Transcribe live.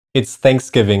It's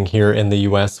Thanksgiving here in the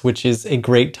US, which is a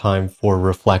great time for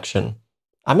reflection.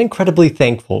 I'm incredibly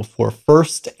thankful for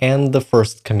FIRST and the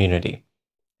FIRST community.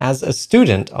 As a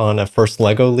student on a FIRST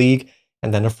LEGO League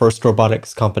and then a FIRST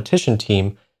Robotics competition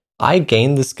team, I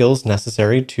gained the skills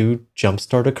necessary to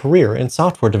jumpstart a career in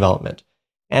software development.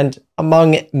 And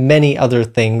among many other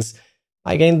things,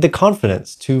 I gained the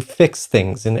confidence to fix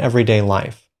things in everyday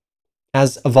life.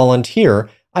 As a volunteer,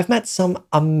 I've met some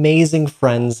amazing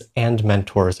friends and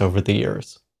mentors over the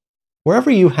years.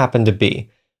 Wherever you happen to be,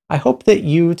 I hope that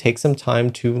you take some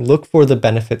time to look for the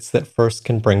benefits that FIRST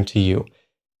can bring to you,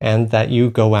 and that you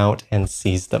go out and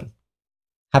seize them.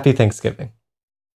 Happy Thanksgiving.